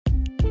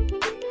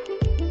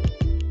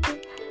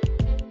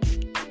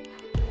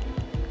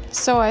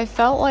So I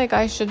felt like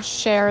I should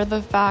share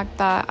the fact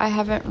that I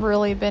haven't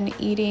really been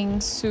eating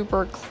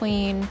super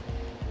clean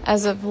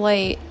as of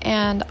late,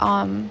 and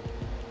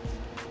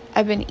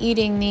I've been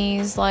eating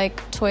these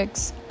like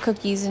Twix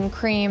cookies and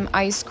cream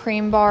ice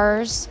cream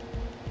bars,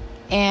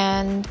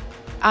 and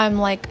I'm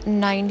like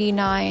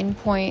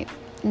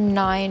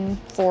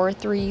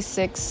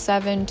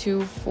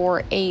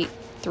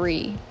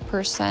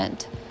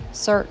 99.943672483%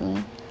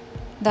 certain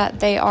that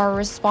they are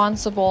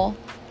responsible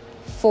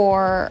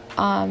for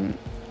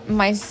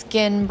my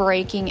skin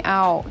breaking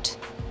out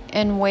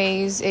in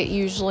ways it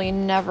usually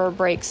never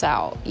breaks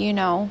out,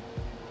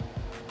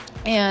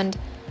 and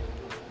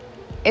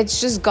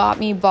it's just got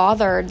me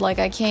bothered. Like,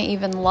 I can't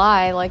even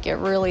lie, like it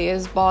really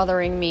is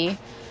bothering me.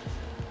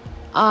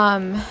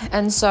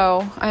 And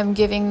so I'm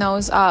giving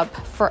those up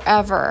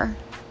forever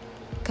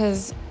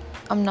because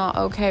I'm not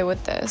okay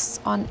with this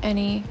on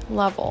any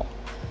level.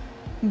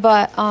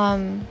 But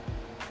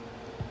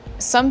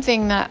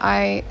something that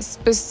I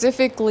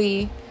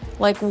specifically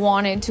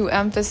wanted to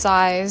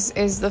emphasize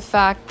is the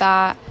fact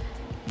that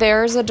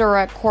there's a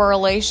direct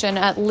correlation,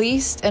 at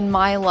least in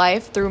my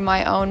life through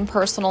my own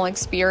personal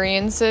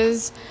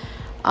experiences.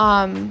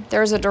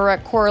 There's a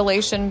direct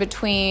correlation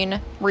between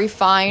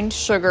refined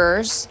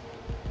sugars,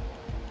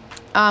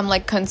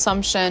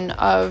 consumption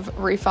of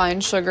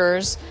refined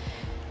sugars,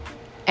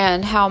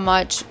 and how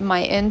much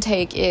my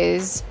intake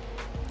is,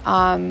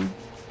 and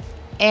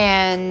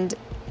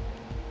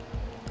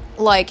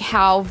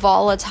how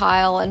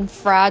volatile and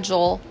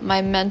fragile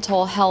my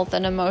mental health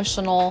and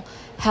emotional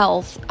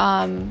health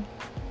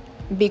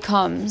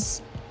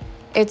becomes.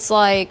 It's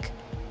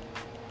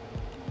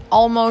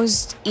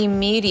almost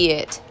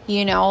immediate,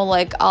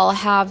 I'll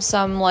have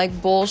some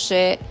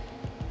bullshit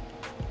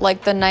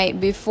the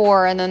night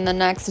before, and then the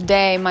next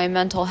day my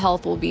mental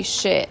health will be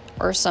shit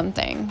or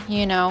something,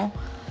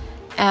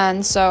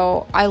 And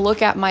so I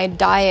look at my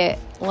diet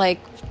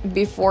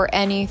before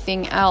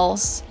anything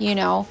else,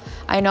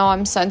 I know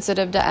I'm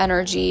sensitive to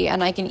energy,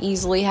 and I can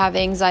easily have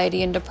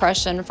anxiety and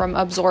depression from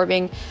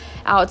absorbing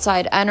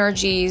outside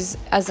energies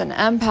as an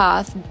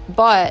empath,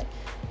 but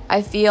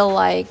I feel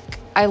like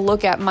I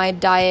look at my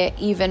diet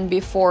even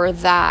before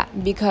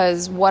that,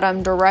 because what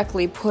I'm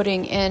directly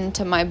putting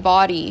into my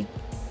body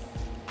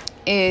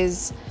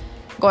is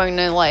going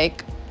to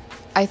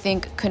I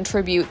think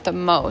contribute the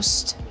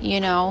most,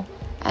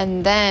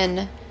 and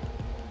then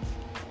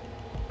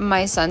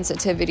my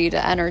sensitivity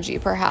to energy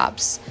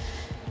perhaps.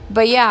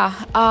 But yeah,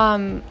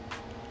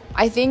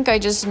 I think I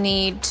just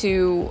need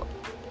to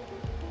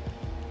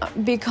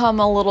become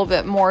a little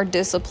bit more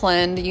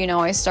disciplined.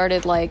 I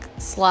started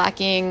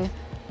slacking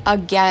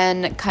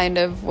again, kind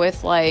of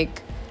with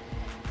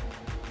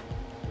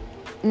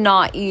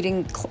not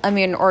eating,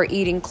 or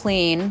eating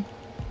clean,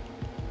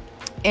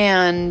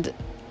 and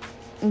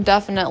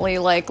definitely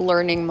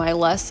learning my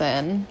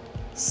lesson.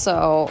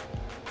 So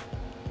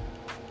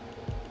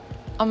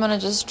I'm gonna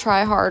just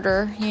try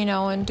harder,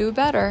 and do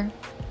better.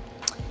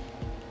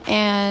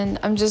 And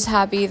I'm just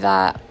happy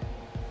that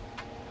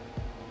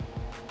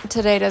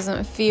today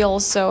doesn't feel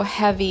so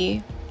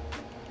heavy,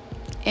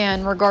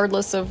 and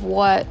regardless of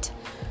what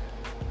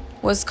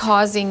was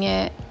causing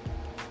it,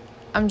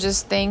 I'm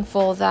just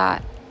thankful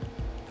that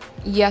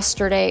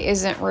yesterday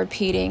isn't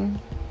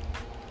repeating.